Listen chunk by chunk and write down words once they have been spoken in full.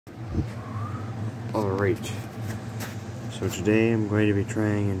Alright, so today I'm going to be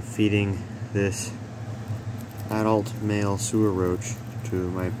trying and feeding this adult male sewer roach to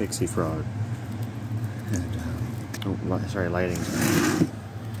my Pixie frog. And, oh, sorry, lighting.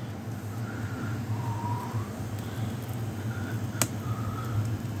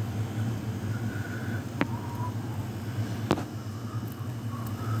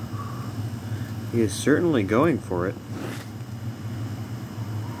 He is certainly going for it.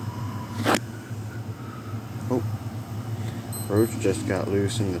 Oh, roach just got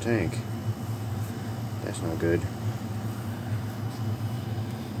loose in the tank. That's not good.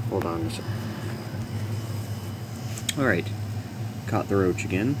 Hold on a sec. Alright, caught the roach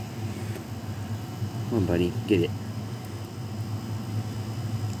again. Come on, buddy, get it.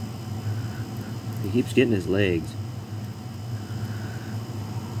 He keeps getting his legs.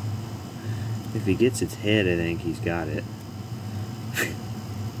 If he gets its head, I think he's got it.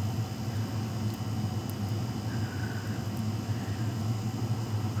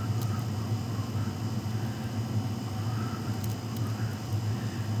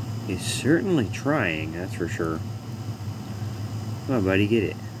 He's certainly trying, that's for sure. Come on, buddy, get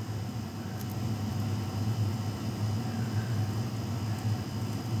it.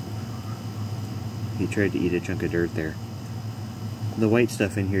 He tried to eat a chunk of dirt there. The white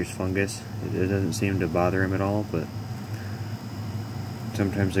stuff in here is fungus. It doesn't seem to bother him at all, but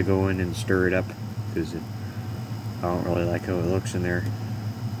sometimes I go in and stir it up because I don't really like how it looks in there.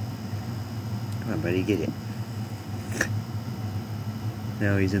 Come on, buddy, get it.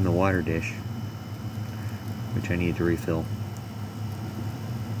 Now he's in the water dish, which I need to refill.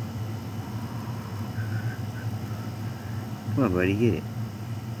 Come on, buddy, get it.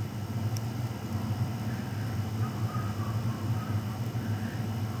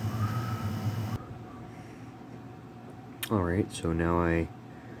 Alright, so now I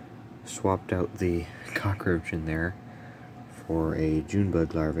swapped out the cockroach in there for a June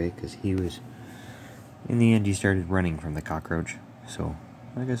bug larvae because he was, in the end, he started running from the cockroach. So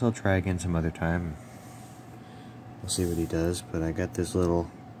I guess I'll try again some other time. We'll see what he does, but I got this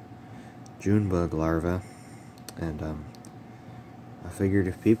little June bug larva, and I figured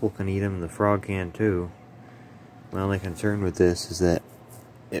if people can eat them, the frog can too. My only concern with this is that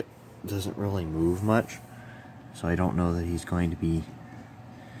it doesn't really move much. So I don't know that he's going to be,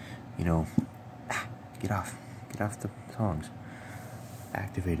 you know, get off the tongs,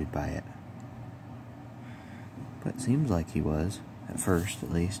 activated by it. But it seems like he was, at first at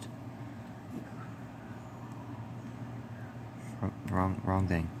least. Wrong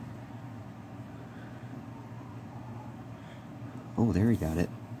thing. Oh, there he got it.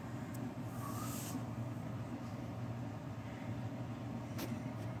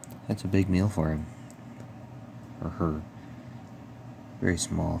 That's a big meal for him. Or her. Very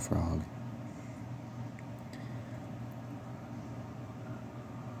small frog.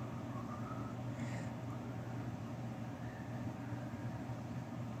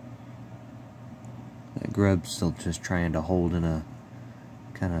 That grub's still just trying to hold in a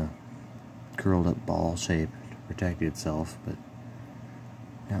kind of curled up ball shape to protect itself, but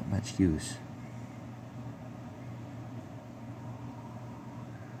not much use.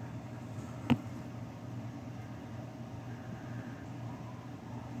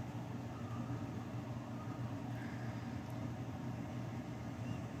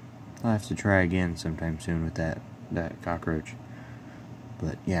 I'll have to try again sometime soon with that cockroach.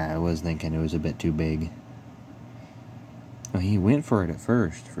 But yeah, I was thinking it was a bit too big. Well, he went for it at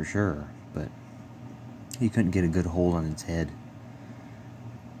first, for sure, but he couldn't get a good hold on its head.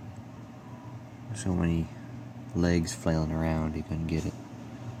 So many legs flailing around, he couldn't get it.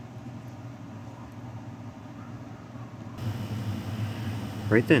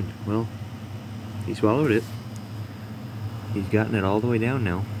 Right then, well, he swallowed it. He's gotten it all the way down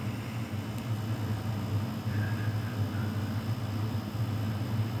now.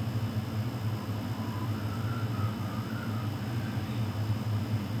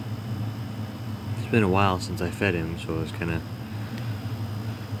 It's been a while since I fed him, so I was kind of...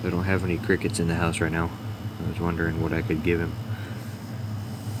 I don't have any crickets in the house right now. I was wondering what I could give him.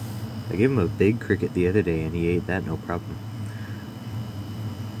 I gave him a big cricket the other day and he ate that no problem.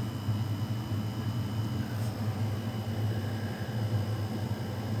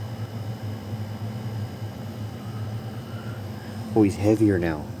 Oh, he's heavier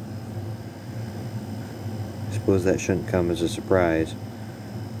now. I suppose that shouldn't come as a surprise,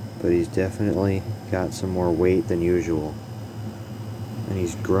 but he's definitely got some more weight than usual. And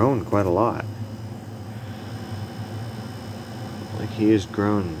he's grown quite a lot. Like, he has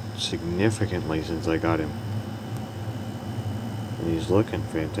grown significantly since I got him. And he's looking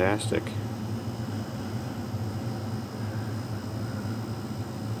fantastic.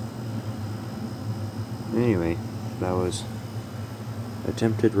 Anyway, that was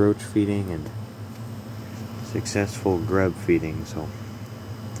attempted roach feeding and successful grub feeding, so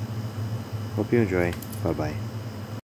hope you enjoy. Bye bye.